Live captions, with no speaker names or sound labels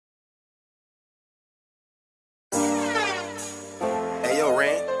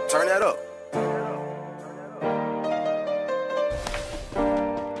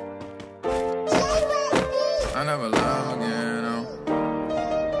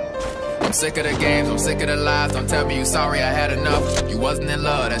I'm sick of the games, I'm sick of the lies. Don't tell me you sorry, I had enough. You wasn't in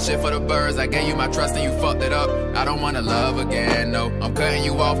love, that shit for the birds. I gave you my trust and you fucked it up. I don't wanna love again, no. I'm cutting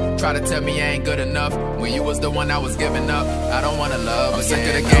you off, try to tell me I ain't good enough when you was the one I was giving up. I don't wanna love again. I'm sick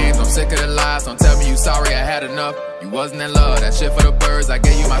of the games, I'm sick of the lies. Don't tell me you sorry, I had enough. You wasn't in love, that shit for the birds. I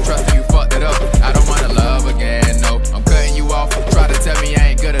gave you my trust and you fucked it up. I don't wanna love again, no. I'm cutting you off, try to tell me I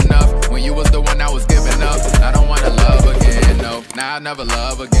ain't good enough when you was the one I was giving up. I don't wanna love again, no. Nah, I'll never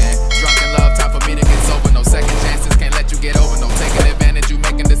love again. Drunk in love, time for me to get sober. No second chances, can't let you get over. No taking advantage, you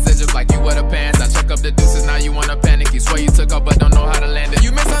making decisions like you wear the pants. I check up the deuces, now you wanna panic. You swear you took up but don't know how to land it.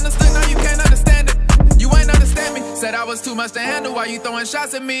 You misunderstood, now you can't understand it. You ain't understand me. Said I was too much to handle while you throwing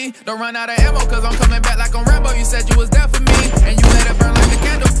shots at me. Don't run out of ammo, cause I'm coming back like on Rambo. You said you was there for me, and you let it burn like a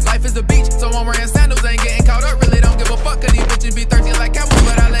candle. Life is a beach, so I'm wearing sandals. Ain't getting caught up, really don't give a fuck. Cause these bitches be thirsty like camels.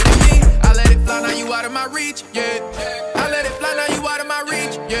 But I let it be, I let it fly, now you out of my reach, yeah. I let it fly, now you out of my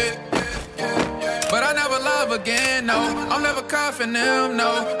reach, yeah. But I never love again, no. I'm never cuffing them,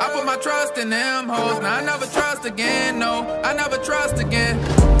 no. I put my trust in them hoes. Now I never trust again, no. I never trust again.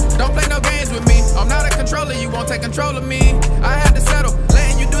 Don't play no games with me. I'm not a controller, you won't take control of me. I had to settle,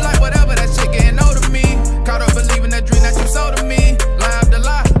 letting you do like whatever. That shit getting old to me. Caught up believing that dream that you sold to me. Lie after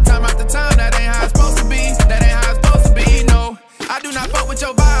lie, time after time. That ain't how it's supposed to be. That ain't how it's supposed to be, no. I do not fuck with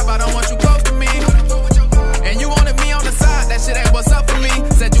your vibe, I don't want you close to me. And you wanted me on the side, that shit ain't what's up for me.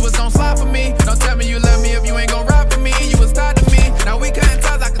 Said you was gon' slide for me. Don't tell me you love me if you ain't gon' ride for me. You was tied to me, now we couldn't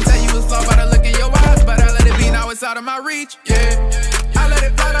touch. I can tell you was flawed by the look in your eyes. But I let it be, now it's out of my reach, yeah. I let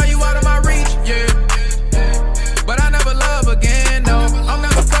it fly, now you out of my reach, yeah. But I never love again, no. I'm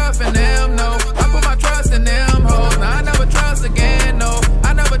never cuffing them, no. I put my trust in them hoes. Now I never trust again, no.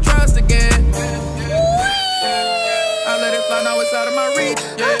 I never trust again. I let it fly, now it's out of my reach,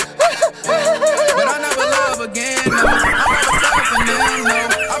 yeah. But I never love again, no. I'm never cuffing them, no.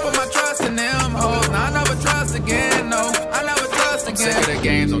 I put my trust in them hoes. Now I never trust again, no. I never trust again. I'm sick of the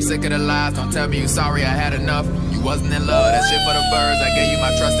games, I'm sick of the lies. Don't tell me you sorry, I had enough. You wasn't in love, that shit for the birds. I gave you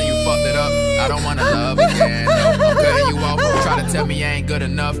my trust and you fucked it up. I don't wanna love again, no. I'm cutting you off, try to tell me I ain't good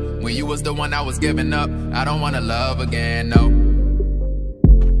enough when you was the one I was giving up. I don't wanna love again, no.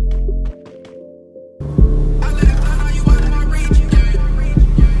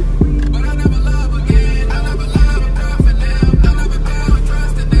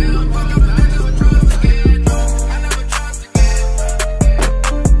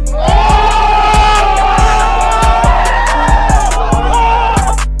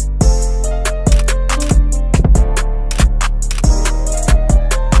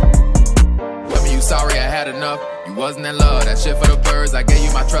 You wasn't in love, that shit for the birds. I gave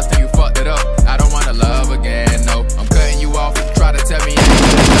you my trust and you fucked it up. I don't wanna love again, no. I'm cutting you off, try to tell me I ain't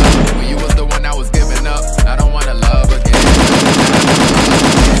good enough when you was the one I was giving up. I don't wanna love again.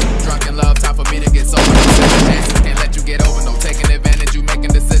 Drunk in love, time for me to get sober. No second chances, can't let you get over. No taking advantage, you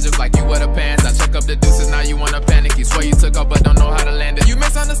making decisions like you wear the pants. I check up the deuces, now you wanna panic. You swear you took up but don't know how to land it. You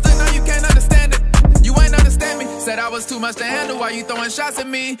misunderstood, now you can't understand it. You ain't understand me. Said I was too much to handle while you throwing shots at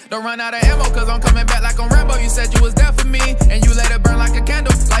me. Don't run out of ammo, cause I'm coming back like on Rambo. You said you was there for me, and you let it burn like a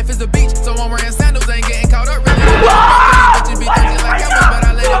candle. Life is a beach, so I'm wearing sandals. Ain't getting caught up, really. Bitches be thinking like camels, but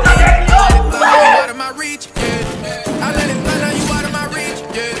I let it be. I let it fly, now you out of my reach, yeah. I let it fly, now you out of my reach,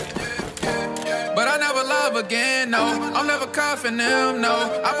 yeah. But I never love again, no. I'm never cuffing them,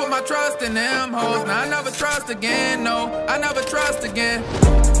 no. I put my trust in them hoes. Now I never trust again, no. I never trust again.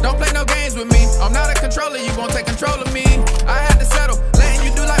 Don't play no games with me. I'm not a controller, you won't take control of me. I had to settle, letting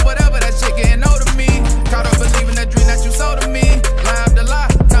you do like whatever. That shit getting old to me. Caught up believing that dream that you sold to me. Lie after lie,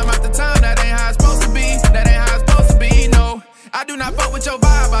 time after time. That ain't how it's supposed to be. That ain't how it's supposed to be, no. I do not fuck with your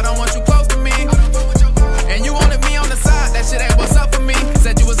vibe, I don't want you close to me. And you wanted me on the side, that shit ain't what's up for me.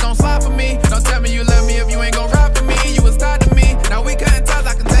 Said you was gon' slide for me. Don't tell me you love me if you ain't gon' ride for me. You was tied to me, now we couldn't touch.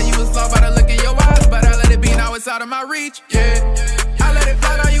 I can tell you was flawed by the look in your eyes. But I let it be, now it's out of my reach, yeah. I let it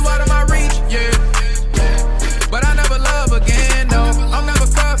fly, now you out of my reach, yeah. But I never love again, no. I'm never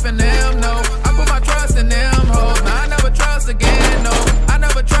cuffing them, no. I put my trust in them hoes. Now I never trust again, no. I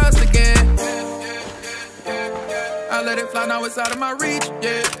never trust again. I let it fly, now it's out of my reach,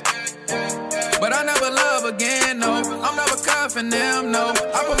 yeah. But I never love again, no. I'm never cuffing them, no.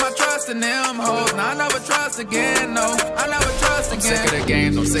 I put my trust in them hoes. Now I never trust again, no. I never trust again. I'm sick of the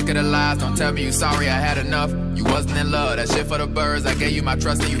games, I'm sick of the lies. Don't tell me you sorry, I had enough. You wasn't in love, that shit for the birds. I gave you my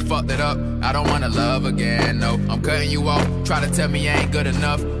trust and you fucked it up. I don't wanna love again, no. I'm cutting you off, try to tell me I ain't good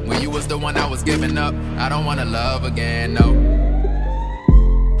enough when you was the one I was giving up. I don't wanna love again, no.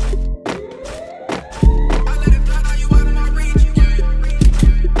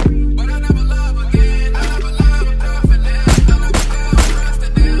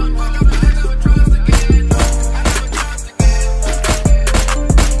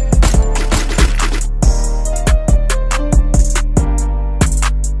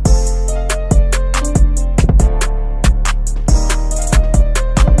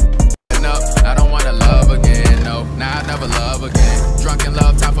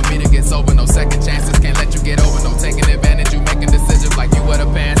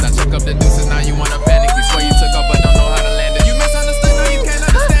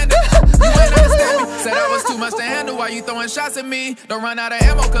 you throwing shots at me. Don't run out of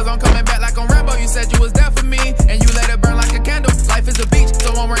ammo, cause I'm coming back like I'm Rambo. You said you was there for me, and you let it burn like a candle. Life is a beach,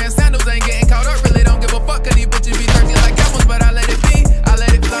 so I'm wearing sandals. Ain't getting caught up, really don't give a fuck, cause these bitches be thirsty like apples. But I let it be, I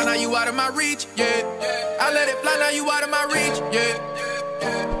let it fly, now you out of my reach, yeah. I let it fly, now you out of my reach, yeah.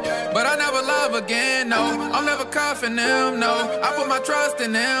 But I never love again, no. I'm never cuffing them, no. I put my trust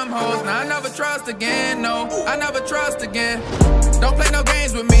in them hoes. Now I never trust again, no. I never trust again. Don't play no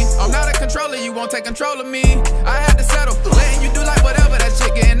games with me. I'm not a controller, you won't take control of me. I had to settle, letting you do like whatever. That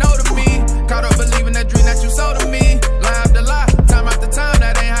shit getting old to me. Caught up believing that dream that you sold to me. Lie after lie, time after time.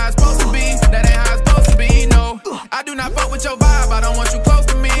 That ain't how it's supposed to be. That ain't how it's supposed to be, no. I do not fuck with your vibe, I don't want you close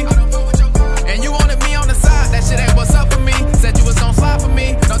to me. And you wanted me on the side, that shit ain't what's up for me. Said you was gon' slide for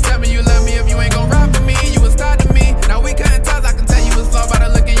me. Don't tell me you love me if you ain't gon' ride for me. You was tied to me, now we cutting ties. I can tell you was flawed by the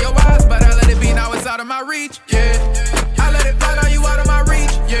look in your eyes, but I let it be, now it's out of my reach, yeah. I let it fly, now you out of my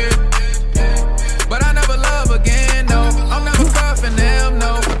reach, yeah. But I never love again, no. I'm never cuffing them,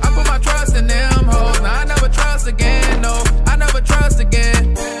 no. I put my trust in them hoes. Now I never trust again, no. I never trust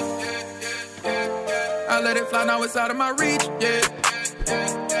again. I let it fly, now it's out of my reach, yeah.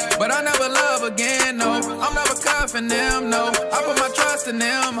 But I never love again, no. I'm never cuffing them, no. I put my trust in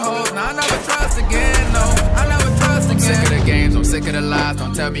them hoes. Now I never trust again, no. I never trust again. I'm sick of the games, I'm sick of the lies.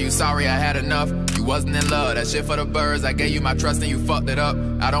 Don't tell me you sorry, I had enough. You wasn't in love, that shit for the birds. I gave you my trust and you fucked it up.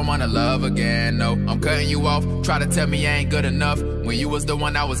 I don't wanna love again, no. I'm cutting you off, try to tell me I ain't good enough when you was the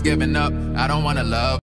one I was giving up. I don't wanna love.